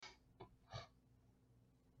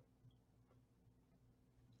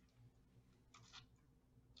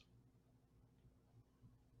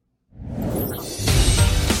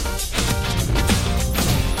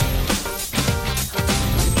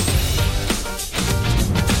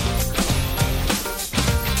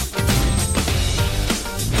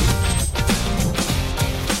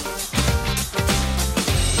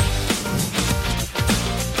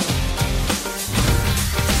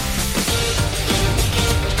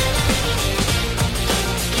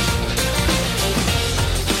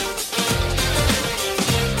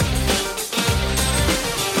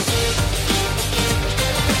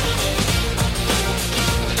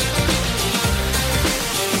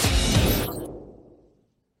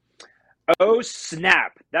Oh,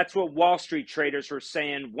 snap. That's what Wall Street traders were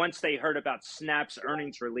saying once they heard about Snap's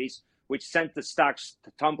earnings release, which sent the stocks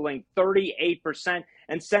tumbling 38%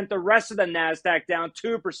 and sent the rest of the NASDAQ down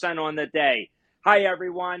 2% on the day. Hi,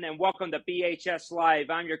 everyone, and welcome to BHS Live.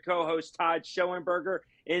 I'm your co-host, Todd Schoenberger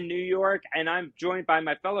in New York, and I'm joined by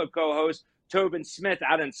my fellow co-host, Tobin Smith,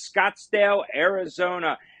 out in Scottsdale,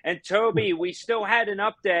 Arizona. And Toby, we still had an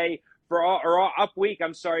up day for up week,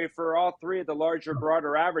 for all three of the larger,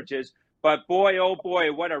 broader averages. But boy, oh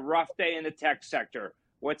boy, what a rough day in the tech sector.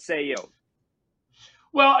 What say you?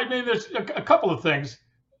 Well, I mean, there's a couple of things.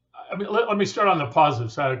 I mean, let me start on the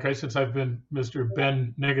positive side, okay, since I've been Mr.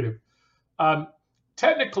 Ben Negative.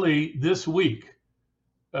 Technically, this week,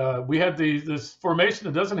 we had this formation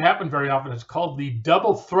that doesn't happen very often. It's called the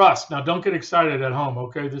double thrust. Now, don't get excited at home,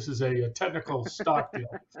 okay? This is a technical stock deal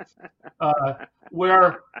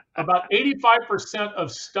where about 85%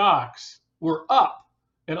 of stocks were up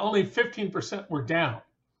and only 15% were down.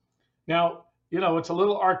 Now, you know, it's a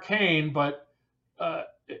little arcane, but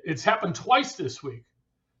it's happened twice this week.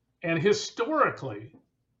 And historically,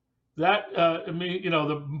 that,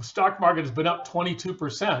 the stock market has been up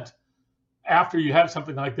 22% after you have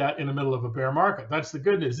something like that in the middle of a bear market. That's the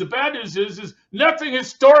good news. The bad news is nothing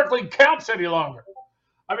historically counts any longer.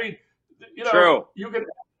 I mean, you know, True. You get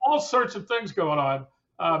all sorts of things going on.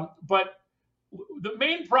 But the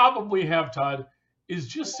main problem we have, Todd, is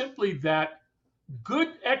just simply that good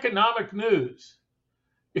economic news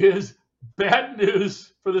is bad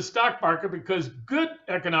news for the stock market, because good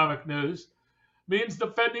economic news means the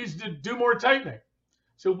Fed needs to do more tightening.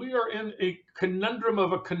 So we are in a conundrum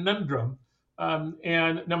of a conundrum.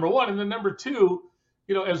 And number one, and then number two,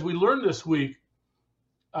 you know, as we learned this week,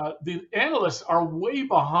 the analysts are way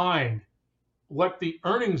behind what the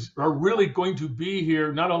earnings are really going to be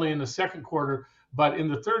here, not only in the second quarter, but in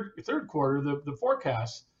the third quarter, the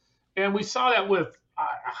forecasts. And we saw that with,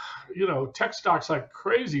 tech stocks like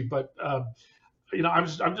crazy. But, I'm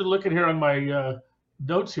just looking here on my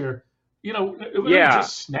notes here. You know, it wasn't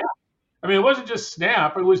just Snap. I mean, it wasn't just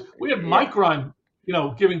Snap. We had Micron,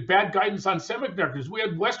 giving bad guidance on semiconductors. We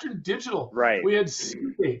had Western Digital. Right. We had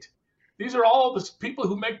Seagate. These are all the people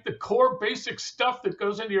who make the core basic stuff that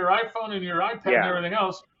goes into your iPhone and your iPad and everything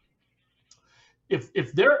else.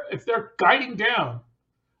 If they're guiding down,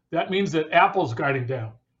 that means that Apple's guiding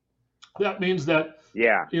down. That means that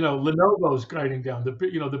Lenovo's guiding down.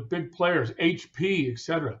 The big players, HP,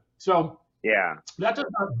 etc. So that does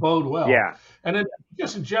not bode well. Yeah. And then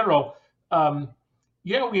just in general,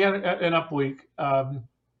 we had an up week,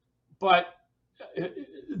 but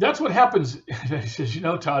that's what happens, as you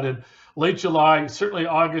know, Todd, in late July, certainly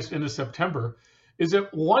August into September, is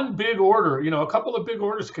that one big order, a couple of big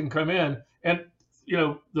orders can come in, and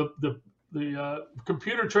the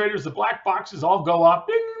computer traders, the black boxes all go up,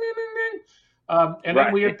 ding, ding, ding, ding. And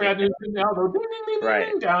then we get bad news, and now they're ding, ding, ding,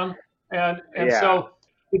 ding, down. And so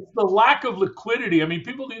it's the lack of liquidity. I mean,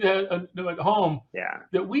 people need to know at home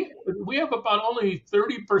that we have about only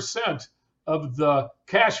 30% of the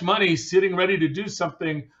cash money sitting ready to do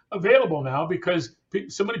something available now, because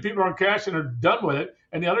so many people are on cash and are done with it.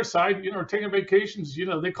 And the other side, are taking vacations.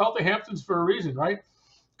 They call it the Hamptons for a reason, right?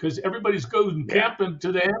 Because everybody's going camping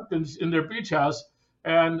to the Hamptons in their beach house.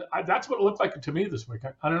 And that's what it looked like to me this week.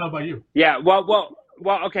 I don't know about you. Yeah, well,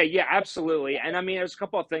 okay, yeah, absolutely. And I mean, there's a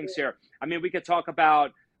couple of things here. I mean, we could talk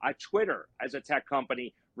about Twitter as a tech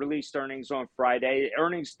company released earnings on Friday.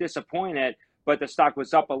 Earnings disappointed, but the stock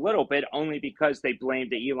was up a little bit only because they blamed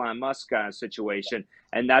the Elon Musk situation,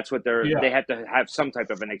 and that's what they had to have some type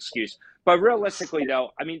of an excuse. But realistically,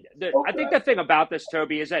 though, I mean, I think the thing about this,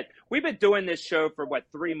 Toby, is that we've been doing this show for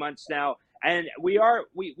 3 months now. And we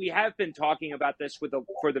have been talking about this for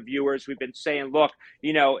the viewers. We've been saying, look,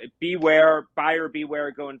 beware, buyer beware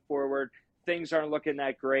going forward. Things aren't looking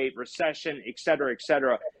that great, recession, et cetera, et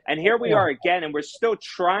cetera. And here we are again, and we're still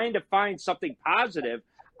trying to find something positive.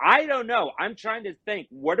 I don't know. I'm trying to think,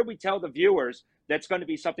 what do we tell the viewers that's going to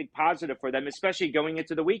be something positive for them, especially going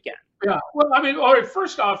into the weekend? Yeah, well, I mean, all right,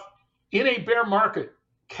 first off, in a bear market,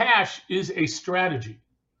 cash is a strategy.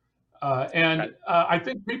 I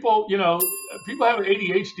think people have an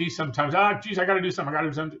ADHD sometimes. Geez, I got to do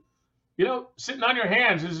something. Sitting on your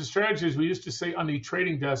hands is a strategy, as we used to say on the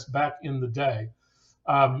trading desk back in the day.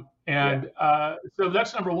 So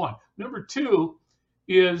that's number one. Number two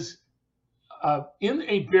is in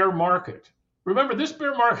a bear market. Remember, this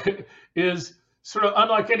bear market is sort of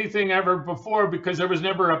unlike anything ever before, because there was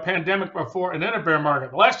never a pandemic before and then a bear market.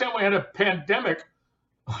 The last time we had a pandemic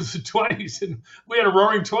was the 20s, and we had a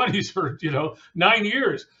roaring 20s for 9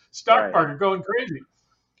 years. Stock market going crazy.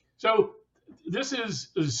 So this is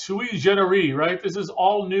sui generis, right? This is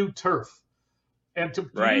all new turf. And to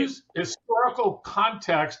use historical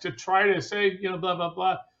context to try to say, blah, blah,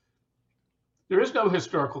 blah, there is no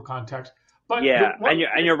historical context. But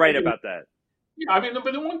you're right about that. Yeah, I mean,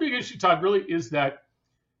 but the one big issue, Todd, really is that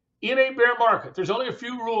in a bear market, there's only a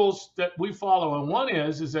few rules that we follow. And one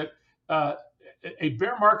is that a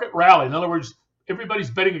bear market rally, in other words, everybody's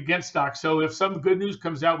betting against stocks. So if some good news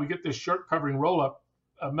comes out, we get this short covering roll up,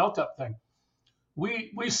 melt up thing.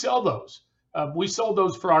 We sell those. We sold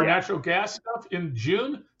those for our natural gas stuff in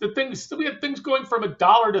June. We had things going from $1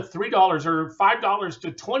 to $3 or $5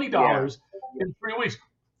 to $20 in 3 weeks.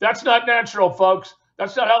 That's not natural, folks.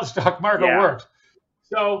 That's not how the stock market works.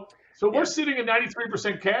 So we're sitting at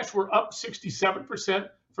 93% cash. We're up 67%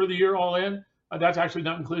 for the year all in. That's actually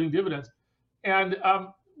not including dividends. And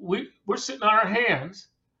we're sitting on our hands.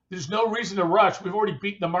 There's no reason to rush. We've already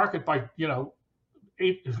beaten the market by 80,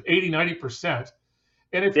 90%.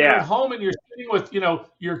 And if you're at home and you're sitting with,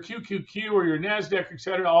 your QQQ or your NASDAQ, et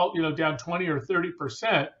cetera, all, down 20 or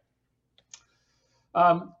 30%,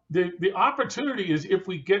 the opportunity is if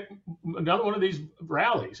we get another one of these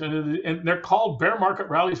rallies, and they're called bear market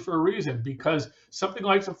rallies for a reason, because something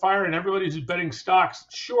lights a fire and everybody's betting stocks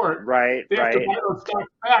short. They have to buy those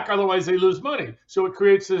stocks back, otherwise they lose money. So it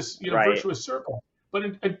creates this, virtuous circle. But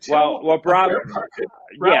until a bear market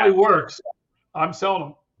rally works, I'm selling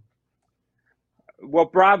them. Well,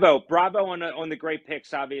 bravo on the great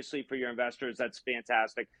picks, obviously, for your investors. That's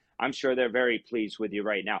fantastic. I'm sure they're very pleased with you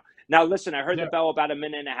right now. Now, listen, I heard the bell about a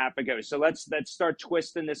minute and a half ago, so let's start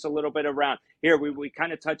twisting this a little bit around. Here, we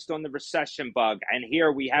kind of touched on the recession bug, and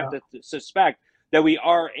here we have to suspect that we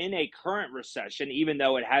are in a current recession, even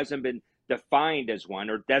though it hasn't been defined as one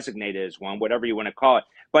or designated as one, whatever you want to call it.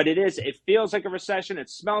 But it feels like a recession. It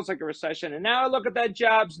smells like a recession. And now I look at that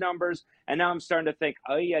jobs numbers, and now I'm starting to think,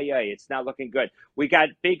 it's not looking good. We got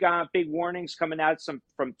big warnings coming out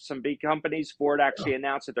from some big companies. Ford actually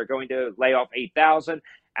announced that they're going to lay off 8,000.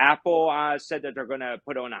 Apple said that they're going to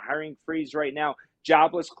put on a hiring freeze right now.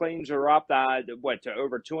 Jobless claims are up, to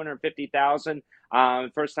over 250,000.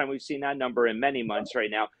 First time we've seen that number in many months right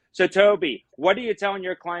now. So, Toby, what are you telling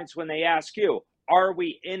your clients when they ask you, are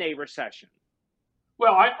we in a recession?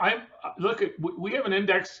 Well, we have an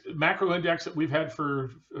index, macro index that we've had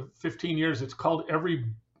for 15 years. It's called Every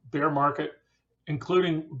Bear Market,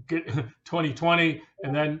 including 2020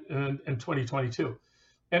 and then and 2022.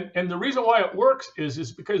 And the reason why it works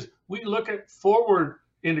is because we look at forward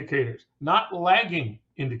indicators, not lagging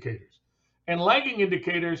indicators. And lagging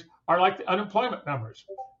indicators are like the unemployment numbers.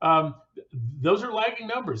 Those are lagging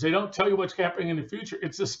numbers. They don't tell you what's happening in the future.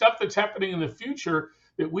 It's the stuff that's happening in the future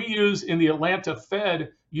that we use in the Atlanta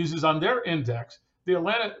Fed uses on their index. The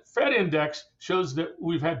Atlanta Fed index shows that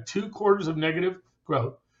we've had 2 quarters of negative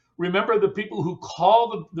growth. Remember, the people who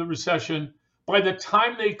call the recession, by the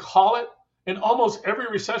time they call it, in almost every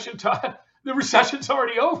recession time, the recession's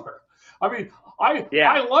already over. I mean,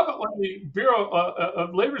 I love it when the Bureau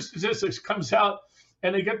of Labor Statistics comes out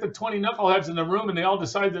and they get the 20 knuckleheads in the room and they all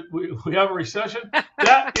decide that we have a recession.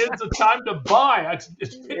 That is the time to buy.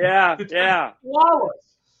 It's flawless.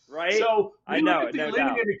 Right. So we look at the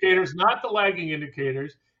leading indicators, not the lagging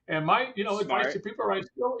indicators. And my advice to people right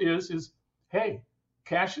still is, hey,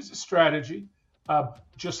 cash is a strategy.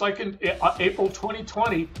 Just like in April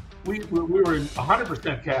 2020, we were in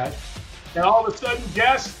 100% cash, and all of a sudden,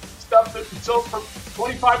 gas stuff that sold for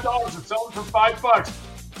 $25 is selling for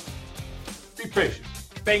 $5. Be patient.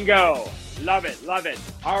 Bingo. Love it.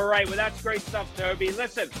 All right. Well, that's great stuff, Toby.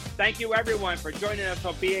 Listen, thank you, everyone, for joining us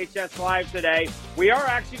on BHS Live today. We are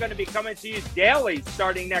actually going to be coming to you daily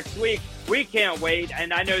starting next week. We can't wait,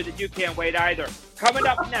 and I know that you can't wait either. Coming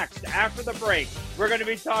up next, after the break, we're going to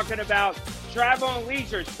be talking about travel and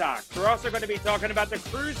leisure stocks. We're also going to be talking about the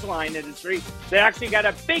cruise line industry. They actually got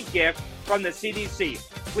a big gift from the CDC.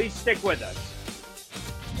 Please stick with us.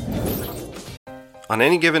 On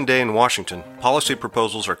any given day in Washington, policy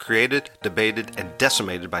proposals are created, debated, and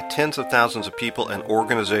decimated by tens of thousands of people and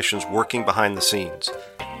organizations working behind the scenes.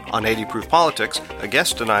 On 80 Proof Politics, a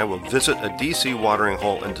guest and I will visit a DC watering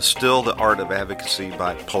hole and distill the art of advocacy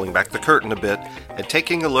by pulling back the curtain a bit and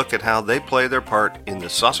taking a look at how they play their part in the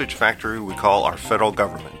sausage factory we call our federal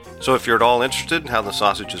government. So if you're at all interested in how the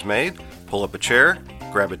sausage is made, pull up a chair,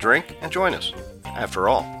 grab a drink, and join us. After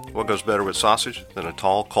all, what goes better with sausage than a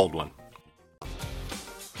tall, cold one?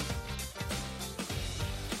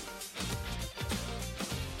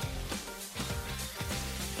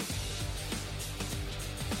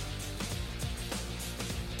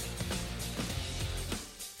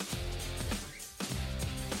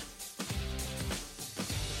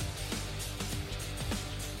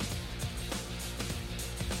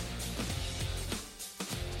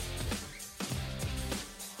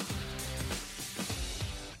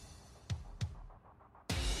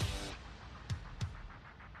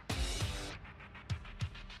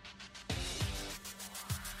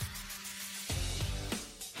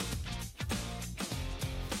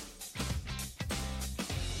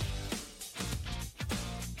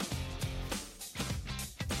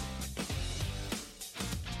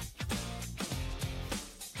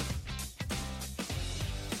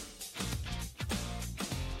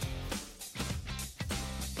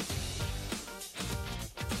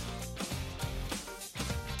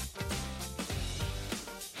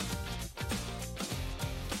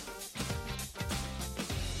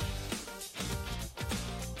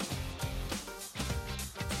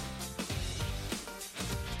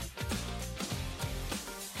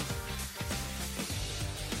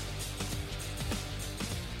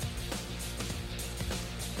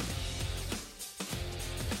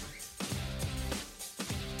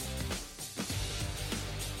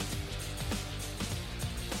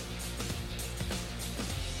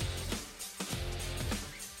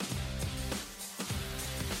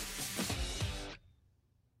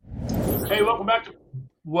 Hey, welcome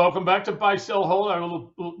back to Buy, Sell,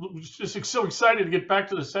 Hold. I'm just so excited to get back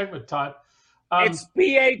to the segment, Todd. It's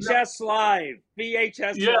BHS-Live.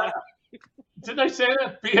 BHS Yeah, Live. didn't I say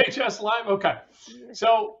that? BHS-Live? Okay.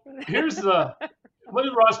 So what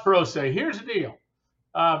did Ross Perot say? Here's the deal.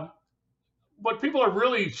 What people are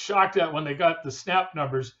really shocked at when they got the SNAP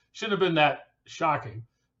numbers shouldn't have been that shocking,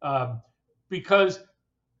 because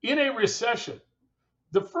in a recession,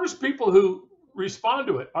 the first people who respond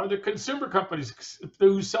to it are the consumer companies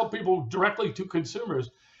who sell people directly to consumers.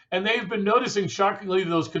 And they've been noticing, shockingly,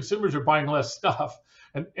 those consumers are buying less stuff.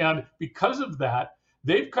 And because of that,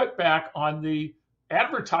 they've cut back on the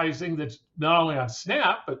advertising that's not only on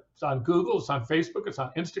Snap, but it's on Google, it's on Facebook, it's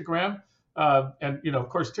on Instagram, and of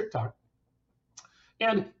course, TikTok.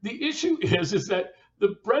 And the issue is that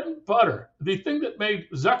the bread and butter, the thing that made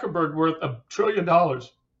Zuckerberg worth $1 trillion,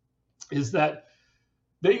 is that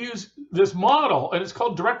they use this model, and it's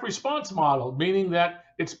called direct response model, meaning that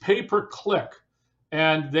it's pay per click.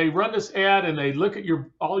 And they run this ad, and they look at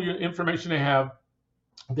all your information they have.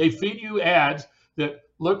 They feed you ads that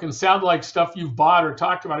look and sound like stuff you've bought or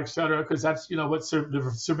talked about, et cetera, because that's what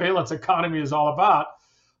the surveillance economy is all about.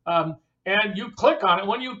 And you click on it.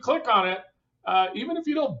 When you click on it, even if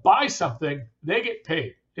you don't buy something, they get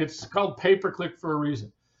paid. It's called pay per click for a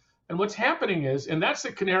reason. And what's happening is, and that's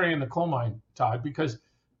the canary in the coal mine, Todd, because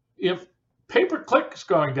if pay-per-click is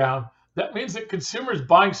going down, that means that consumers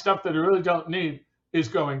buying stuff that they really don't need is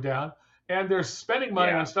going down, and they're spending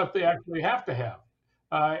money on stuff they actually have to have.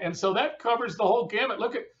 And so that covers the whole gamut.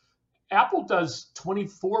 Look at Apple does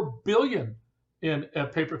 $24 billion in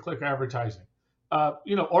pay-per-click advertising.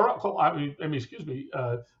 Oracle,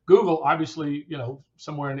 Google, obviously,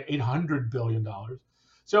 somewhere in $800 billion.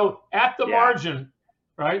 So at the margin,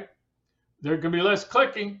 right, there can be less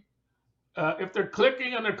clicking. If they're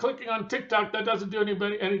clicking on TikTok, that doesn't do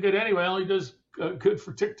anybody any good anyway. It only does good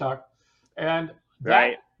for TikTok, and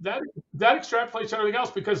that extrapolates everything else.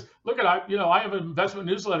 Because look at I have investment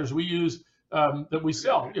newsletters we use that we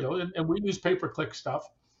sell, and we use pay-per-click stuff.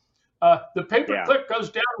 The pay-per-click goes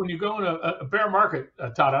down when you go in a bear market,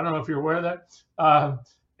 Todd. I don't know if you're aware of that.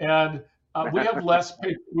 And we have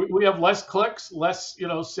less clicks, less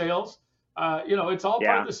sales. It's all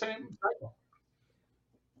part of the same cycle.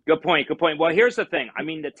 Good point. Well, here's the thing. I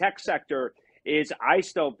mean, the tech sector I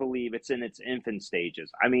still believe it's in its infant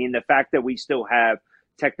stages. I mean, the fact that we still have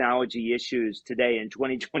technology issues today in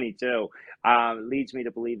 2022 leads me to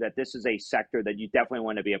believe that this is a sector that you definitely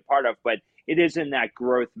want to be a part of, but it is in that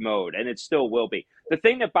growth mode, and it still will be. The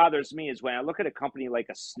thing that bothers me is when I look at a company like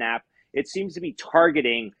a Snap, it seems to be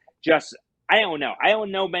targeting I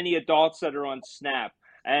don't know many adults that are on Snap,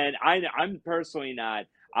 and I'm personally not.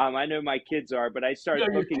 I know my kids are, but I started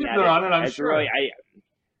looking at it as really,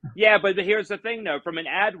 but here's the thing though, from an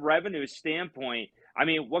ad revenue standpoint, I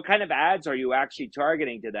mean, what kind of ads are you actually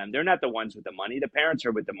targeting to them? They're not the ones with the money. The parents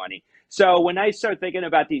are with the money. So when I start thinking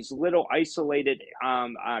about these little isolated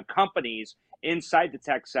companies inside the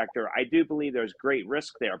tech sector, I do believe there's great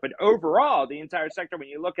risk there. But overall, the entire sector, when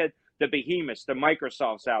you look at the behemoths, the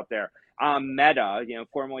Microsofts out there, Meta,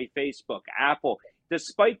 formerly Facebook, Apple,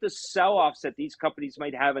 despite the sell-offs that these companies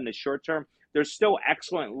might have in the short term, they're still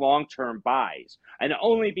excellent long-term buys. And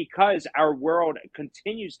only because our world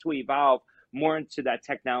continues to evolve more into that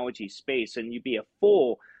technology space, and you'd be a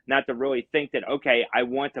fool not to really think that, okay, I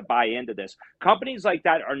want to buy into this. Companies like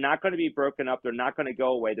that are not going to be broken up. They're not going to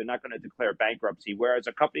go away. They're not going to declare bankruptcy. Whereas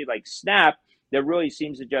a company like Snap, that really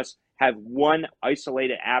seems to just have one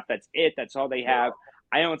isolated app. That's it. That's all they have.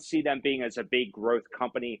 I don't see them being as a big growth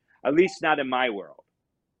company, at least not in my world.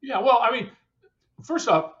 Yeah, well, I mean, first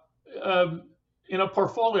off, in a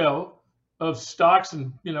portfolio of stocks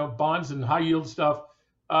and bonds and high yield stuff,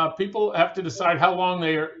 people have to decide how long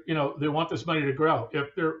they want this money to grow.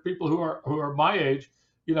 If they're people who are my age,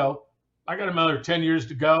 I got another 10 years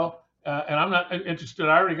to go, and I'm not interested.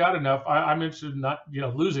 I already got enough. I'm interested in not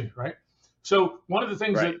losing it, right? So one of the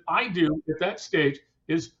things that I do at that stage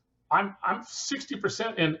is I'm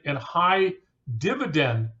 60% in high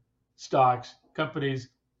dividend stocks, companies,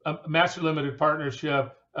 master limited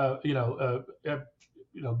partnership, now the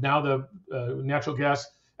natural gas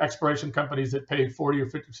exploration companies that pay 40 or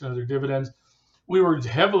 50% of their dividends. We were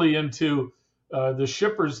heavily into the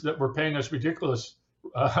shippers that were paying us ridiculous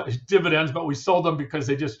dividends, but we sold them because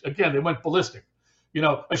they went ballistic.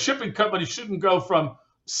 A shipping company shouldn't go from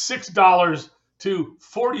 $6 to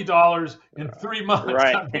 $40 in 3 months.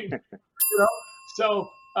 Right. I mean, so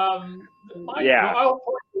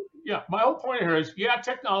my whole point here is,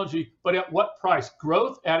 technology, but at what price?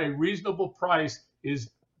 Growth at a reasonable price is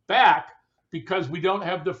back, because we don't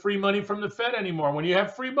have the free money from the Fed anymore. When you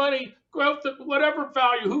have free money, go out to whatever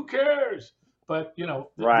value, who cares? But,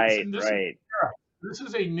 Right. this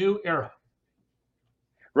is a new era.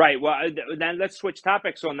 Right. Well, then let's switch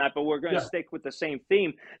topics on that, but we're going to Yeah. stick with the same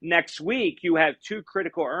theme. Next week, you have two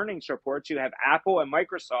critical earnings reports. You have Apple and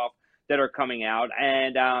Microsoft that are coming out,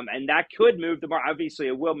 and that could move the market. Obviously,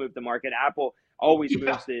 it will move the market. Apple always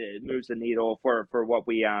moves the needle for what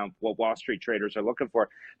Wall Street traders are looking for.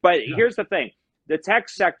 But here's the thing: the tech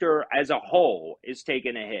sector as a whole is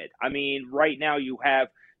taking a hit. I mean, right now you have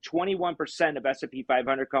 21% of S&P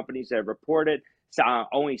 500 companies that have reported.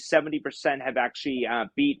 Only 70% have actually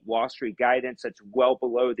beat Wall Street guidance. That's well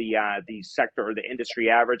below the sector or the industry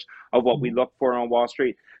average of what we look for on Wall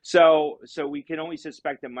Street. So we can only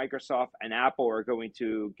suspect that Microsoft and Apple are going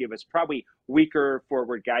to give us probably weaker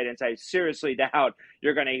forward guidance. I seriously doubt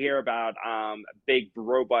you're going to hear about big,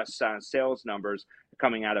 robust sales numbers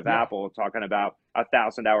coming out of Apple talking about a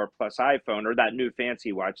 $1,000 plus iPhone or that new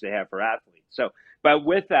fancy watch they have for athletes. So, but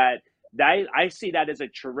with that, I see that as a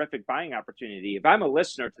terrific buying opportunity. If I'm a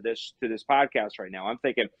listener to this podcast right now, I'm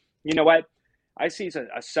thinking, you know what? I see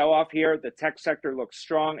a sell-off here. The tech sector looks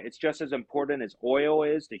strong. It's just as important as oil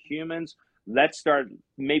is to humans. Let's start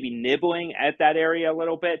maybe nibbling at that area a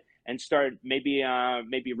little bit and start maybe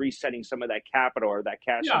resetting some of that capital or that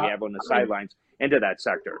cash that we have on the sidelines into that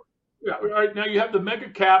sector. Yeah, right now you have the mega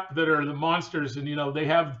cap that are the monsters, and they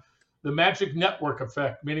have the magic network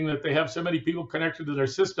effect, meaning that they have so many people connected to their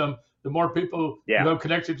system. The more people you have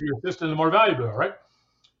connected to your system, the more valuable, right?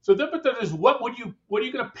 So then, but that is what are you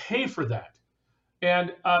going to pay for that?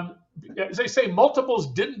 And as I say,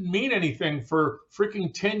 multiples didn't mean anything for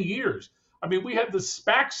freaking 10 years. I mean, we had the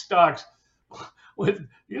SPAC stocks with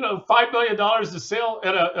 $5 million to sell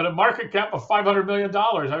at a market cap of $500 million.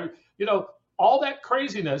 All that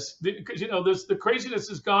craziness, because the craziness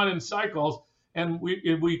has gone in cycles, and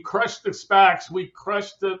we crushed the SPACs, we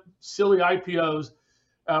crushed the silly IPOs,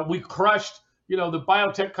 we crushed the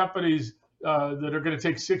biotech companies that are going to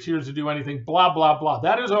take 6 years to do anything. Blah blah blah.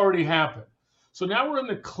 That has already happened. So now we're in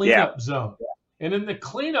the cleanup zone, and in the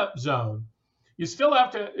cleanup zone, you still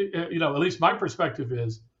have to, at least my perspective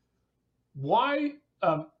is, why?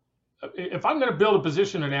 If I'm going to build a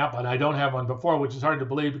position in Apple, and I don't have one before, which is hard to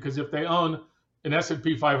believe, because if they own an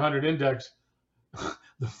S&P 500 index,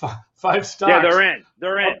 the five stocks. Yeah,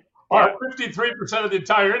 they're in. Are 53% of the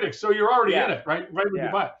entire index, so you're already in it, right? Right when you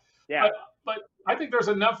buy it. Yeah. But I think there's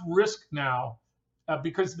enough risk now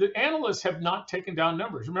because the analysts have not taken down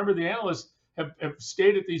numbers. Remember, the analysts have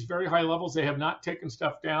stayed at these very high levels. They have not taken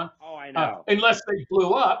stuff down. Oh, I know. Unless they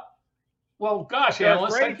blew up. Well, gosh,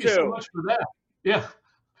 analysts, thank you so much for that. Yeah.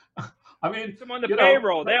 I mean, some on the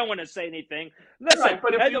payroll, they don't want to say anything. Listen,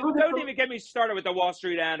 but don't even get me started with the Wall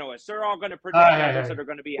Street analysts. They're all going to predict numbers that are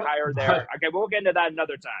going to be higher there. Okay, we'll get into that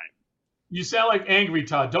another time. You sound like angry,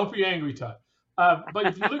 Todd. Don't be angry, Todd. But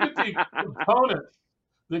if you look at the components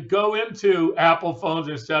that go into Apple phones,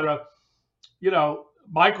 et cetera,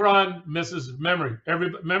 Micron misses memory.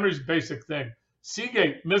 Memory's a basic thing.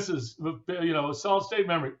 Seagate misses, a solid state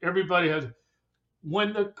memory. Everybody has.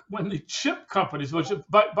 When the chip companies, which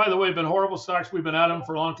by the way have been horrible stocks, we've been at them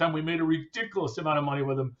for a long time. We made a ridiculous amount of money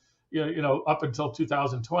with them, up until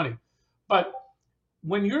 2020. But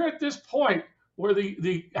when you're at this point where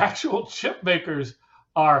the actual chip makers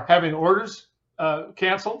are having orders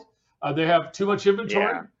canceled, they have too much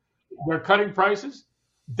inventory, they're cutting prices.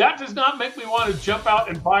 That does not make me want to jump out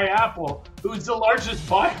and buy Apple, who's the largest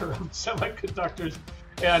buyer of semiconductors.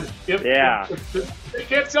 And if they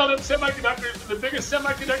can't sell them semiconductors, and the biggest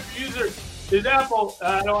semiconductor user is Apple,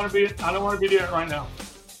 I don't want to be there right now.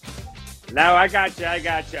 No, I got you.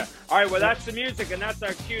 All right, well, that's the music, and that's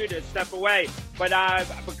our cue to step away. But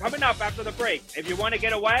coming up after the break, if you want to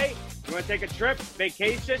get away, you want to take a trip,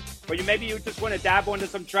 vacation, or maybe you just want to dabble into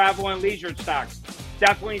some travel and leisure stocks,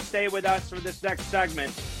 definitely stay with us for this next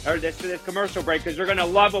segment, or this commercial break, because you're going to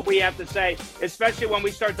love what we have to say, especially when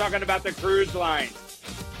we start talking about the cruise lines.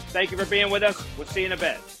 Thank you for being with us. We'll see you in a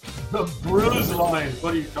bit. The cruise lines.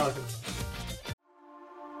 What are you talking about?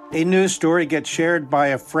 A news story gets shared by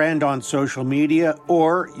a friend on social media,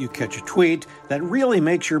 or you catch a tweet that really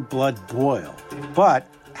makes your blood boil. But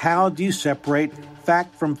how do you separate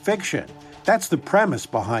fact from fiction? That's the premise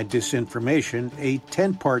behind Disinformation, a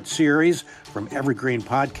 10-part series from Evergreen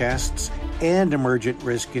Podcasts and Emergent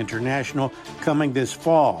Risk International coming this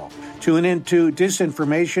fall. Tune into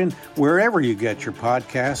Disinformation wherever you get your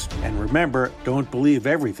podcasts. And remember, don't believe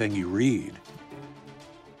everything you read.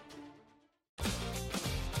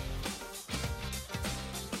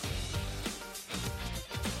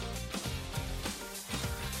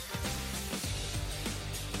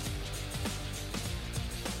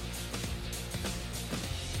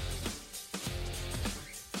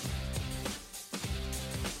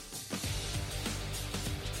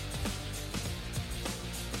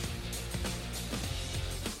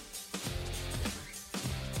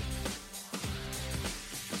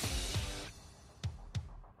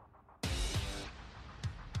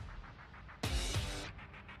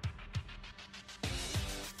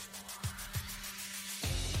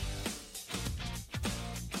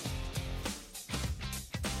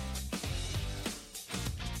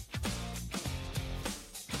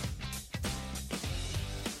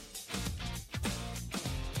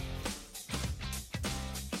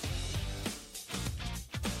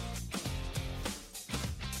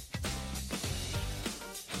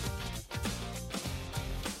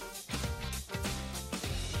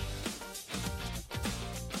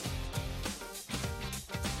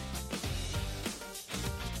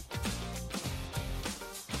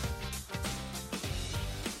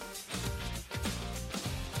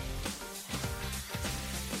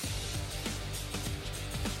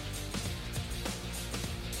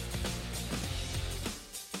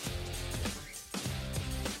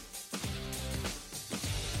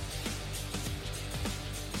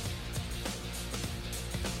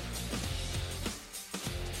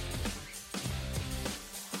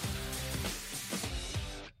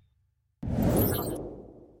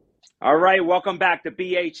 All right, welcome back to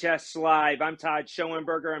BHS-Live. I'm Todd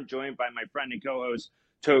Schoenberger. I'm joined by my friend and co-host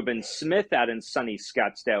Tobin Smith out in sunny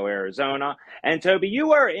Scottsdale, Arizona. And Toby,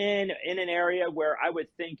 you are in an area where I would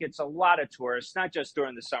think it's a lot of tourists, not just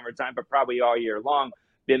during the summertime, but probably all year long,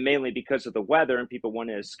 been mainly because of the weather and people want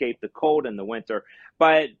to escape the cold in the winter.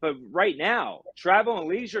 But right now, travel and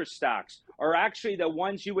leisure stocks are actually the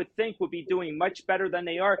ones you would think would be doing much better than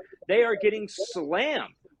they are. They are getting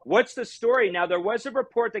slammed. What's the story? Now, there was a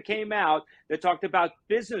report that came out that talked about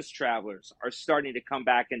business travelers are starting to come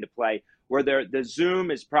back into play, where the Zoom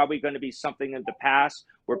is probably going to be something of the past.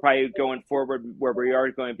 We're probably going forward where we are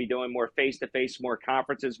going to be doing more face-to-face, more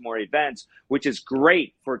conferences, more events, which is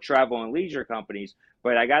great for travel and leisure companies.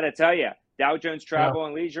 But I got to tell you, Dow Jones Travel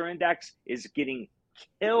and Leisure Index is getting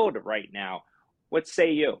killed right now. What say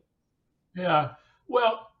you? Yeah.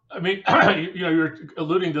 Well, I mean, you're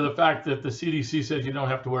alluding to the fact that the CDC says you don't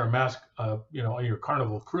have to wear a mask, on your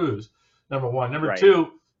Carnival cruise. Number one. Number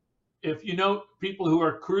two, if you know people who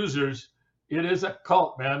are cruisers, it is a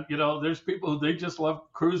cult, man. There's people who they just love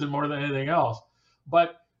cruising more than anything else.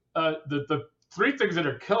 But the three things that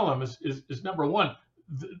are killing them is number one,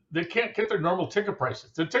 they can't get their normal ticket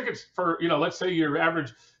prices. The tickets for, let's say your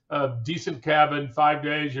average decent cabin, 5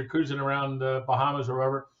 days, you're cruising around the Bahamas or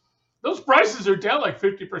wherever. Those prices are down like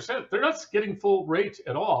 50%. They're not getting full rates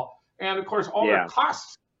at all. And of course, all their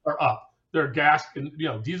costs are up. Their gas and,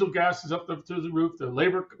 diesel gas is up through the roof. Their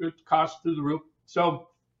labor costs through the roof. So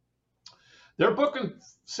they're booking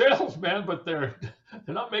sales, man, but they're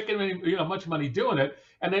not making any, much money doing it.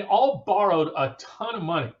 And they all borrowed a ton of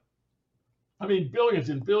money. I mean, billions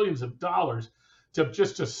and billions of dollars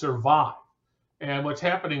to survive. And what's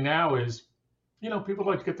happening now is, people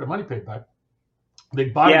like to get their money paid back. They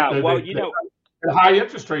bought at high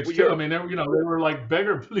interest rates too. I mean, they were like,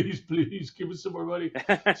 beggar, please, give us some more money.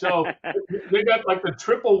 So they got like the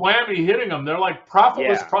triple whammy hitting them. They're like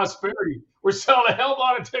profitless prosperity. We're selling a hell of a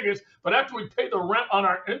lot of tickets, but after we pay the rent on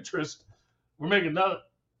our interest, we're making nothing.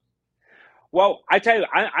 Well, I tell you,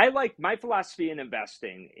 I like my philosophy in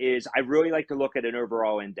investing is I really like to look at an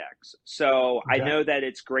overall index. So I know that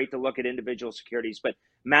it's great to look at individual securities, but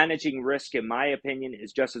managing risk, in my opinion,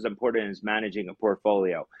 is just as important as managing a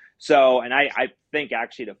portfolio. So, and I think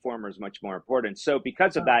actually the former is much more important. So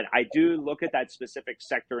because of that, I do look at that specific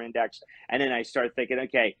sector index, and then I start thinking,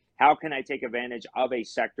 okay, how can I take advantage of a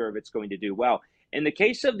sector if it's going to do well? In the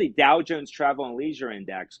case of the Dow Jones Travel and Leisure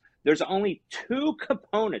Index, there's only two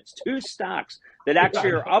components, two stocks that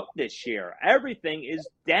actually are up this year. Everything is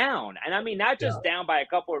down. And I mean, not just down by a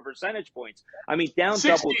couple of percentage points. I mean, down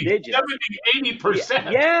 60, double digits. 70,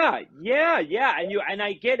 80%. Yeah. And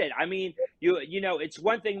I get it. I mean, it's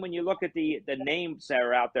one thing when you look at the names that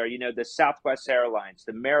are out there, the Southwest Airlines,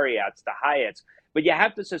 the Marriotts, the Hyatts, but you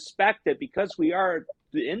have to suspect that because we are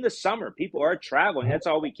in the summer, people are traveling. That's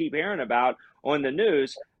all we keep hearing about on the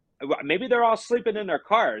news. Maybe they're all sleeping in their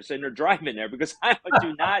cars and they're driving there, because I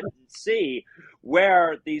do not see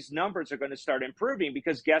where these numbers are going to start improving,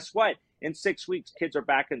 because guess what? In 6 weeks, kids are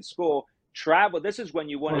back in school. Travel, this is when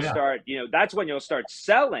you want to start, that's when you'll start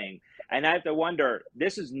selling. And I have to wonder,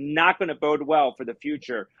 this is not going to bode well for the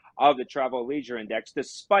future of the Travel Leisure Index,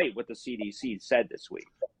 despite what the CDC said this week.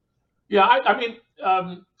 Yeah, I mean,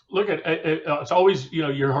 look at it's always,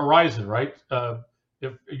 your horizon, right?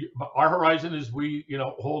 If our horizon is we,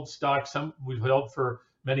 hold stocks, some we've held for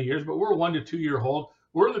many years, but we're a 1 to 2 year hold.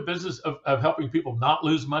 We're in the business of helping people not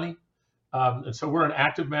lose money. And so we're an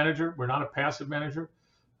active manager. We're not a passive manager.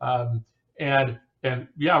 And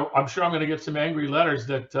yeah, I'm sure I'm going to get some angry letters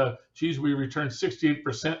that, geez, we returned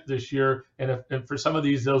 68% this year. And for some of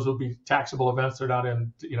those will be taxable events. They're not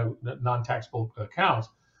in, non-taxable accounts.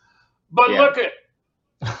 But look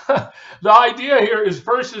at the idea here is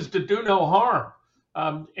to do no harm.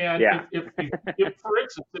 If for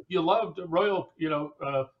instance, if you loved Royal,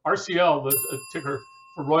 RCL, the ticker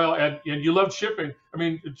for Royal, and you loved shipping, I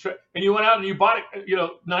mean, and you went out and you bought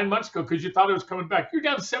it, 9 months ago because you thought it was coming back, you're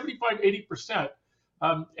down 75, 80%.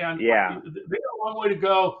 And they got a long way to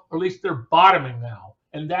go, or at least they're bottoming now.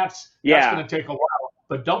 And that's going to take a while.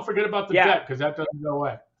 But don't forget about the debt, because that doesn't go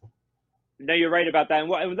away. No, you're right about that.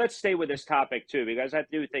 And let's stay with this topic too, because I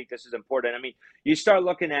do think this is important. I mean, you start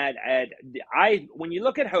looking at when you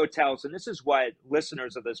look at hotels, and this is what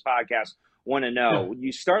listeners of this podcast want to know.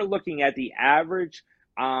 You start looking at the average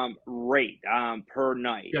rate per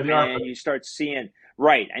night, and you start seeing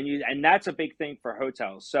and that's a big thing for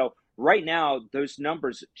hotels. So right now, those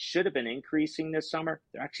numbers should have been increasing this summer.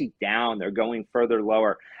 They're actually down. They're going further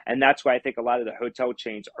lower. And that's why I think a lot of the hotel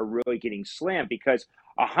chains are really getting slammed, because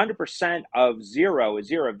 100% of zero is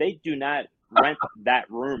zero. If they do not rent that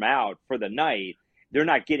room out for the night, they're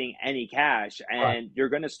not getting any cash, and Right. you're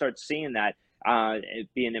going to start seeing that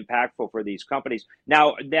being impactful for these companies.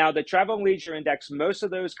 Now the travel and leisure index, most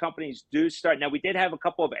of those companies do start. Now we did have a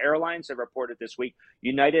couple of airlines that reported this week,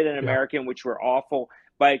 United and Yeah. American, which were awful.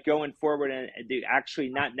 But going forward, and actually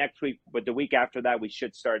not next week, but the week after that, we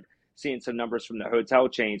should start seeing some numbers from the hotel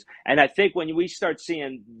chains. And I think when we start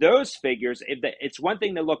seeing those figures, it's one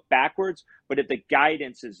thing to look backwards, but if the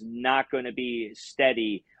guidance is not going to be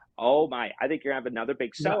steady, oh my, I think you're going to have another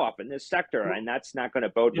big sell-off in this sector, and that's not going to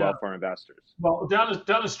bode well for investors. Well, down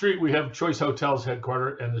the street, we have Choice Hotels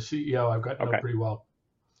headquarters, and the CEO I've got to know pretty well.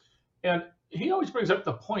 And he always brings up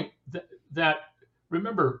the point that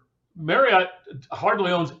remember, Marriott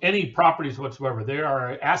hardly owns any properties whatsoever. They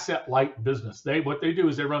are an asset-light business. What they do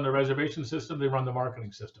is they run the reservation system, they run the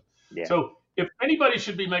marketing system. Yeah. So if anybody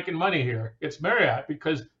should be making money here, it's Marriott,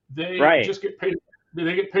 because they just get paid.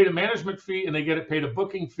 They get paid a management fee, and they get paid a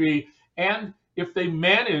booking fee. And if they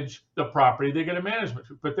manage the property, they get a management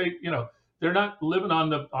fee. But they're not living on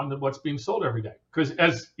the what's being sold every day. Because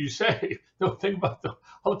as you say, the thing about the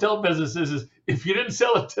hotel business is if you didn't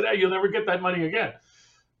sell it today, you'll never get that money again.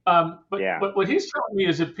 But what he's telling me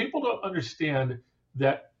is that people don't understand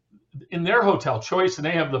that in their hotel Choice, and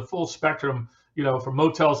they have the full spectrum, from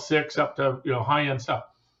Motel 6 up to high-end stuff.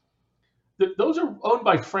 Those are owned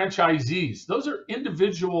by franchisees. Those are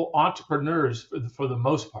individual entrepreneurs for the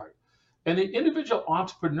most part. And the individual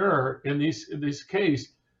entrepreneur in this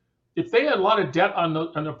case, if they had a lot of debt on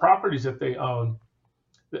the properties that they own,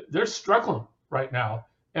 they're struggling right now.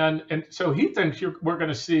 And so he thinks we're going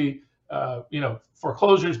to see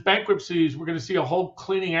foreclosures, bankruptcies. We're going to see a whole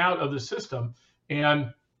cleaning out of the system,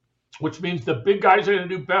 and which means the big guys are going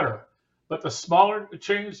to do better, but the smaller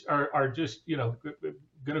chains are just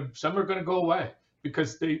some are going to go away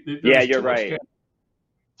because you're right.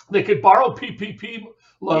 They could borrow PPP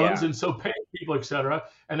loans and so pay people, et cetera,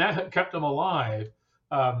 and that kept them alive.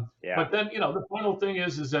 But then the final thing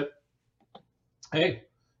is that hey,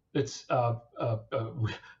 it's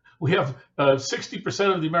we have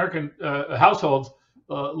 60% of the American households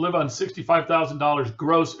live on $65,000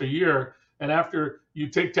 gross a year, and after you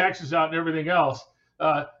take taxes out and everything else,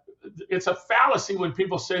 it's a fallacy when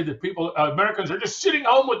people say that Americans are just sitting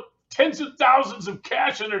home with tens of thousands of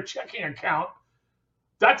cash in their checking account.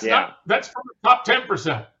 That's that's from the top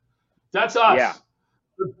 10%. That's us.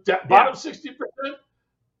 The bottom 60%,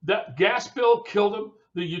 that gas bill killed them.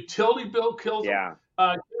 The utility bill killed them.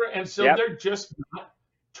 And so they're just not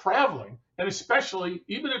traveling. And especially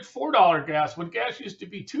even at $4 gas, when gas used to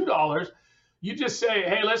be $2, you just say,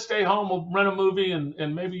 hey, let's stay home, we'll rent a movie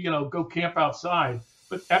and maybe, go camp outside.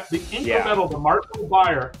 But at the incremental, the marginal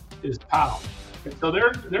buyer is POW. And so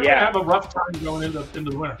they're going to have a rough time going into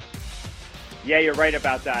the winter. Yeah, you're right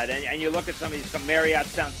about that. And you look at some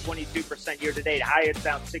Marriott's down 22% year to date, Hyatt's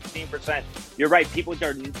down 16%. You're right. People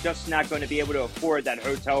are just not going to be able to afford that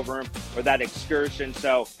hotel room or that excursion.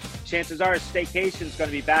 So chances are staycation is going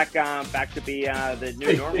to be back to be the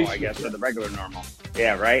new normal, I guess, or the regular normal.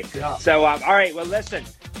 Yeah, right? Yeah. So, all right. Well, listen,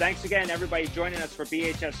 thanks again, everybody, joining us for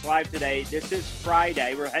BHS Live today. This is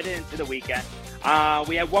Friday. We're headed into the weekend.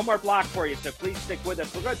 We have one more block for you, so please stick with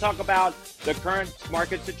us. We're going to talk about the current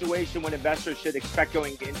market situation, what investors should expect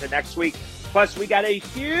going into next week. Plus, we got a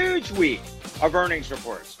huge week of earnings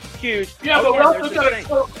reports. Huge. Yeah, but we also got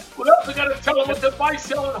to tell them what to buy,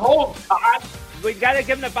 sell, and hold, Todd. We got to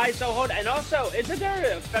give them the buy, sell, hold. And also, isn't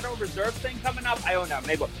there a Federal Reserve thing coming up? I don't know.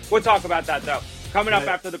 Maybe we'll talk about that, though. Coming up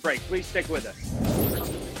after the break. Please stick with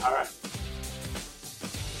us. All right.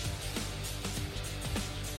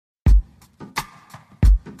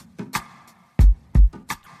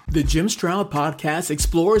 The Jim Stroud Podcast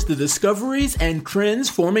explores the discoveries and trends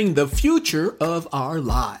forming the future of our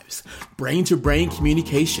lives. Brain-to-brain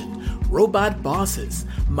communication, robot bosses,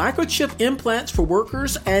 microchip implants for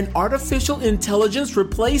workers, and artificial intelligence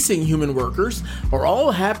replacing human workers are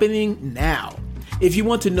all happening now. If you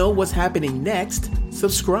want to know what's happening next,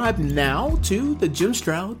 subscribe now to the Jim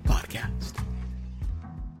Stroud Podcast.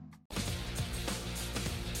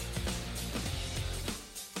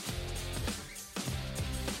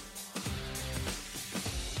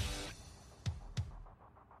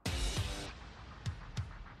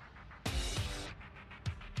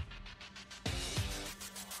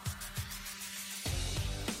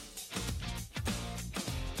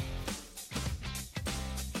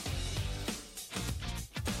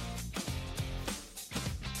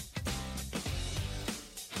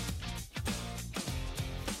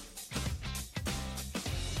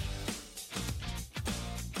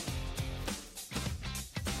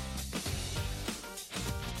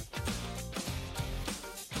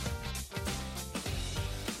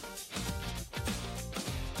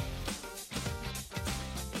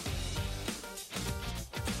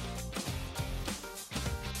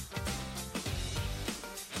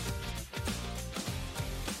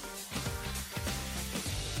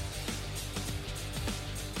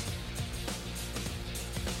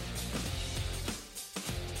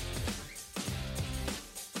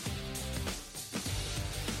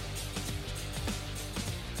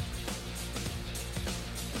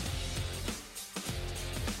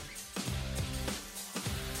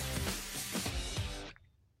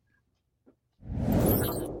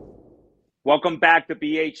 Welcome back to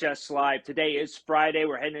BHS Live. Today is Friday.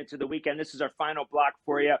 We're heading into the weekend. This is our final block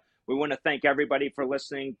for you. We want to thank everybody for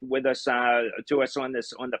listening with us to us on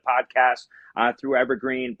the podcast through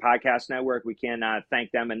Evergreen Podcast Network. We can't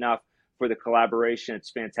thank them enough for the collaboration.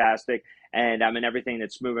 It's fantastic. And everything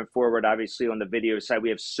that's moving forward, obviously, on the video side. We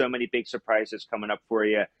have so many big surprises coming up for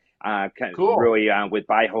you. Cool. Really, with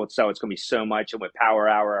Buy, Hold, Sell, it's going to be so much. And with Power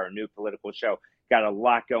Hour, our new political show, got a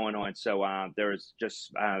lot going on. So there's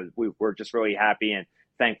just we're just really happy and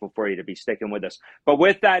thankful for you to be sticking with us. But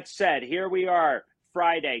with that said, here we are,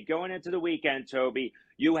 Friday, going into the weekend, Toby.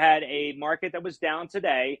 You had a market that was down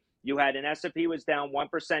today. You had an S&P was down 1%.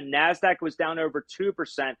 NASDAQ was down over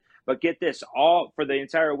 2%. But get this, all for the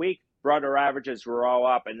entire week, broader averages were all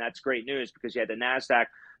up. And that's great news because you had the NASDAQ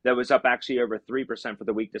that was up actually over 3% for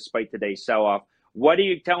the week despite today's sell-off. What are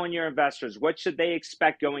you telling your investors? What should they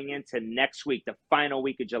expect going into next week, the final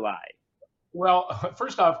week of July? Well,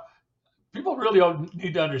 first off, people really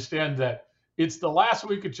need to understand that it's the last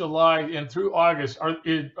week of July and through August, or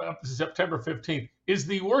up to September 15th, is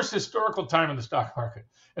the worst historical time in the stock market.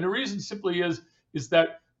 And the reason simply is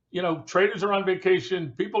that, traders are on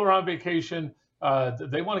vacation, people are on vacation.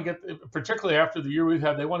 They want to get, particularly after the year we've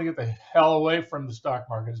had, they want to get the hell away from the stock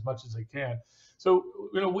market as much as they can. So,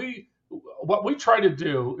 what we try to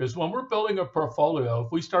do is when we're building a portfolio,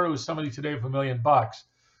 if we started with somebody today for $1 million,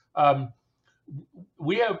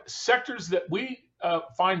 we have sectors that we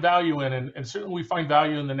find value in, and certainly we find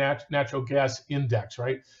value in the natural gas index,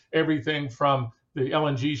 right? Everything from the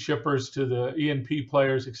LNG shippers to the E&P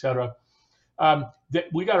players, et cetera. That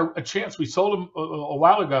we got a chance. We sold them a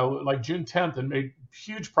while ago, like June 10th, and made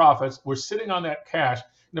huge profits. We're sitting on that cash.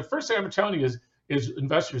 And the first thing I'm telling you is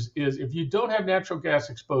investors is if you don't have natural gas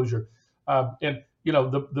exposure, and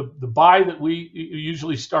the buy that we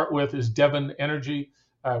usually start with is Devon Energy,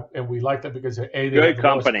 and we like that because they good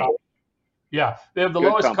company. Yeah, they have the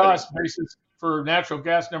lowest cost basis for natural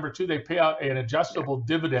gas. Number two, they pay out an adjustable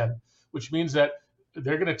dividend, which means that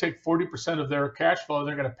they're going to take 40% of their cash flow and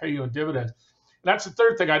they're going to pay you in dividends. And that's the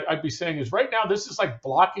third thing I'd be saying is right now this is like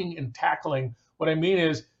blocking and tackling. What I mean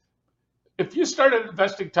is if you started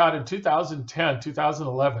investing, Todd, in 2010,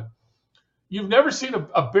 2011, you've never seen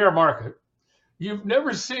a bear market. You've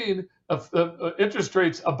never seen interest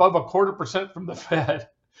rates above 0.25% from the Fed.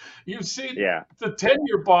 You've seen the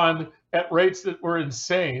 10-year bond at rates that were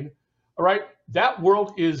insane. All right, that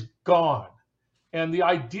world is gone. And the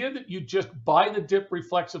idea that you just buy the dip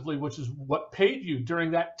reflexively, which is what paid you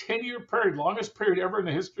during that 10-year period, longest period ever in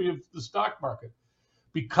the history of the stock market,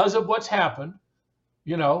 because of what's happened,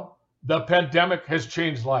 the pandemic has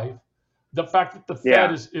changed life. The fact that the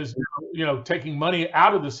Fed is taking money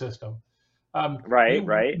out of the system. Right.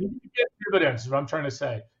 You get dividends, is what I'm trying to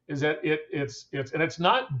say, is that it's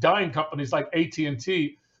not dying companies like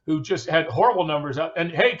AT&T who just had horrible numbers out.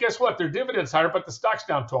 And hey, guess what? Their dividends higher, but the stock's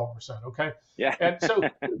down 12%. Okay. Yeah. And so,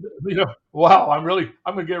 wow, I'm going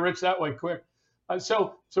to get rich that way quick.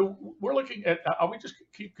 So we're looking at, we just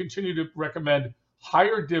continue to recommend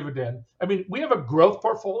higher dividend. I mean, we have a growth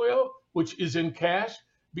portfolio, which is in cash,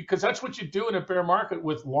 because that's what you do in a bear market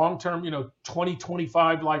with long-term,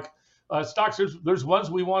 2025 like stocks. There's ones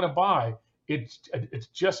we want to buy. It's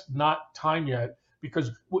just not time yet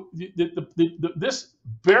because this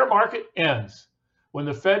bear market ends when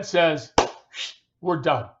the Fed says we're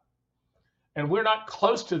done, and we're not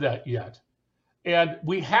close to that yet. And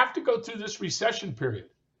we have to go through this recession period,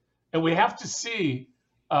 and we have to see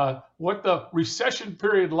what the recession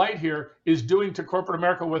period light here is doing to corporate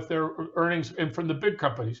America with their earnings and from the big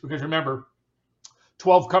companies. Because remember,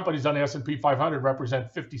 12 companies on the S&P 500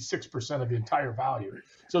 represent 56% of the entire value.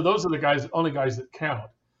 So those are the only guys that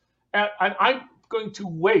count. And I'm going to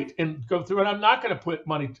wait and go through, and I'm not going to put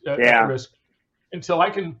money at risk until I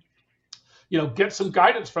can, get some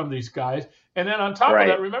guidance from these guys. And then on top of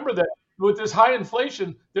that, remember that with this high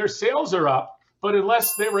inflation, their sales are up, but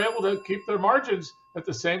unless they were able to keep their margins at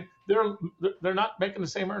the same, they're not making the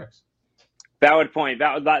same earnings. Valid point.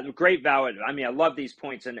 Great valid. I mean, I love these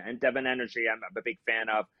points, and Devon Energy, I'm a big fan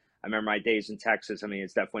of. I remember my days in Texas. I mean,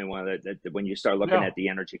 it's definitely one of the when you start looking at the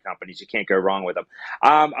energy companies, you can't go wrong with them.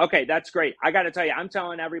 Okay, that's great. I got to tell you, I'm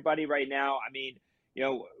telling everybody right now. I mean,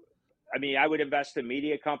 I would invest in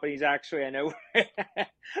media companies. Actually, I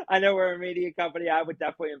know we're a media company. I would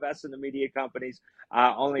definitely invest in the media companies.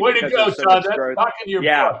 Only way because to go, there's so Todd. much That's growth. talking your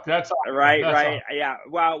book. That's awesome. Right. Awesome. Yeah.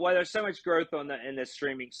 Well, there's so much growth in the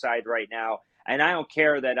streaming side right now, and I don't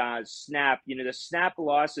care that Snap. The Snap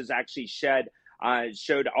losses actually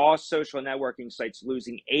showed all social networking sites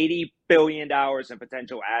losing $80 billion in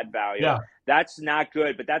potential ad value. Yeah. That's not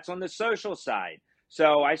good, but that's on the social side.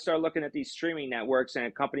 So I started looking at these streaming networks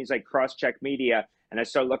and companies like Crosscheck Media, and I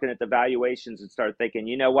started looking at the valuations and started thinking,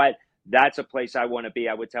 you know what? That's a place I want to be.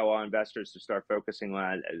 I would tell all investors to start focusing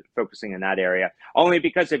in that area. Only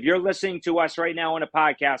because if you're listening to us right now on a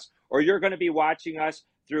podcast, or you're going to be watching us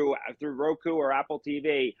through Roku or Apple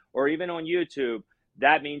TV, or even on YouTube,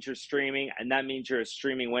 that means you're streaming, and that means you're a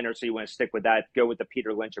streaming winner. So you want to stick with that. Go with the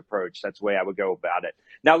Peter Lynch approach. That's the way I would go about it.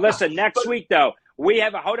 Now, listen, next week though, we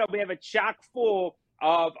have a chock full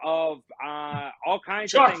of all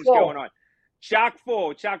kinds of things going on. Chock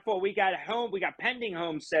full. We got pending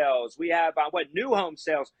home sales. We have new home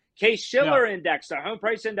sales. Case-Shiller index, the home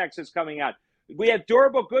price index is coming out. We have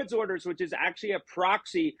durable goods orders, which is actually a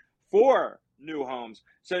proxy for new homes.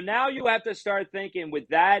 So now you have to start thinking with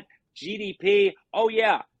that GDP. Oh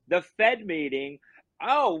yeah, the Fed meeting.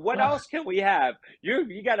 Oh, what else can we have?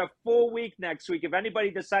 You got a full week next week. If anybody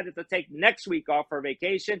decided to take next week off for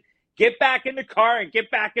vacation, get back in the car and get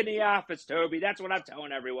back in the office, Toby. That's what I'm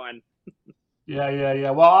telling everyone.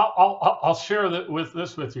 Yeah. Well, I'll share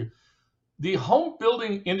this with you. The home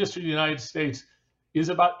building industry in the United States is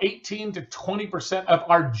about 18 to 20% of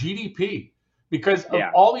our GDP because of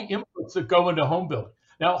all the inputs that go into home building.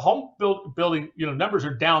 Now, home building, numbers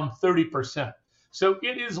are down 30%. So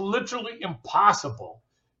it is literally impossible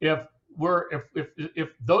if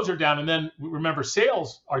those are down, and then remember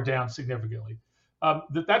sales are down significantly.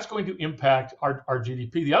 That's going to impact our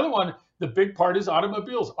GDP. The other one, the big part is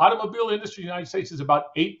automobiles. Automobile industry in the United States is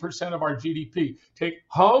about 8% of our GDP. Take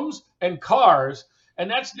homes and cars,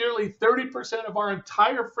 and that's nearly 30% of our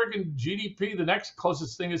entire friggin' GDP. The next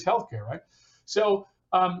closest thing is healthcare, right? So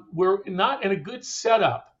we're not in a good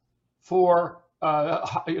setup for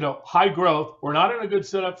high growth. We're not in a good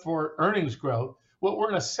setup for earnings growth. What we're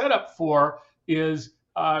in a setup for is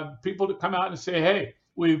people to come out and say, hey,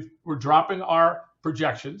 we're dropping our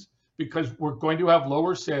projections because we're going to have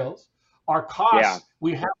lower sales. Our costs,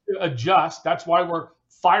 we have to adjust. That's why we're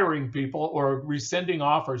firing people or rescinding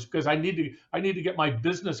offers, because I need to get my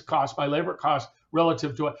business costs, my labor costs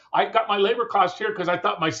relative to it. I got my labor costs here because I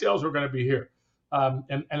thought my sales were going to be here.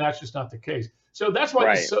 And that's just not the case. So that's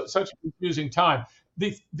why it's such a confusing time.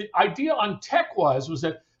 The idea on tech was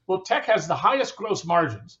that, well, tech has the highest gross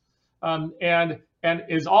margins and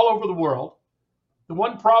is all over the world. The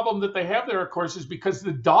one problem that they have there, of course, is because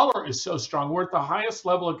the dollar is so strong. We're at the highest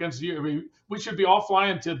level against you. I mean, we should be all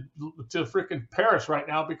flying to freaking Paris right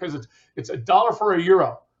now because it's $1 for a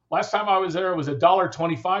euro. Last time I was there, it was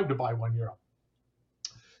 $1.25 to buy 1 euro.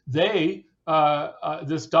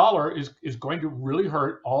 This dollar is going to really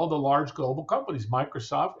hurt all the large global companies,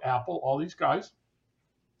 Microsoft, Apple, all these guys.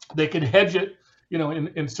 They can hedge it,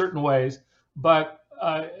 in certain ways, but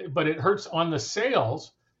it hurts on the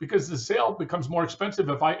sales because the sale becomes more expensive.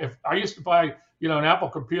 If I used to buy, an Apple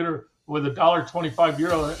computer with $1.25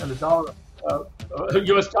 euro and $1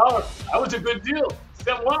 US dollar, that was a good deal.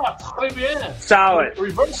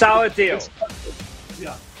 Solid deal.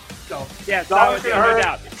 Yeah. So solid deal, no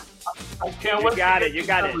doubt. I can't wait. You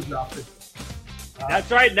got it. That's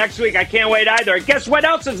right. Next week, I can't wait either. Guess what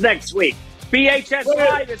else is next week?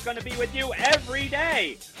 BHS-Live is going to be with you every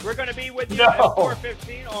day. We're going to be with you at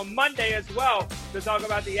 4:15 on Monday as well to talk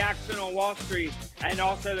about the action on Wall Street and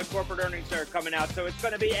also the corporate earnings that are coming out. So it's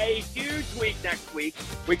going to be a huge week next week.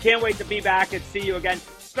 We can't wait to be back and see you again.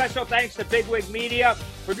 Special thanks to Bigwig Media,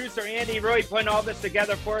 producer Andy, really putting all this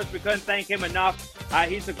together for us. We couldn't thank him enough.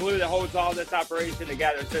 He's the glue that holds all this operation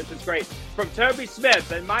together, so this is great. From Toby Smith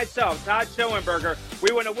and myself, Todd Schoenberger,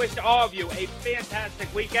 we want to wish all of you a fantastic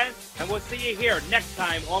weekend, and we'll see you here next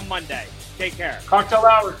time on Monday. Take care. Cocktail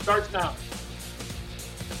hour starts now.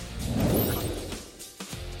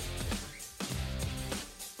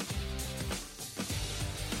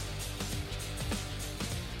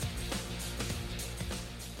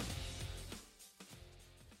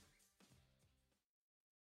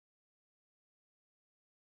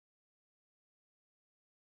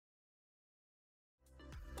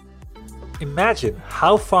 Imagine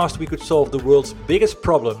how fast we could solve the world's biggest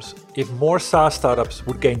problems if more SaaS startups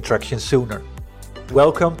would gain traction sooner.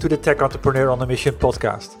 Welcome to the Tech Entrepreneur on a Mission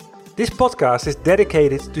podcast. This podcast is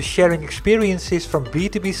dedicated to sharing experiences from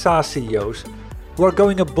B2B SaaS CEOs who are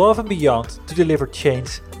going above and beyond to deliver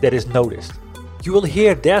change that is noticed. You will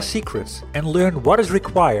hear their secrets and learn what is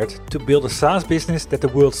required to build a SaaS business that the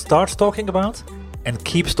world starts talking about and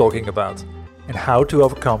keeps talking about, and how to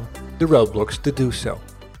overcome the roadblocks to do so.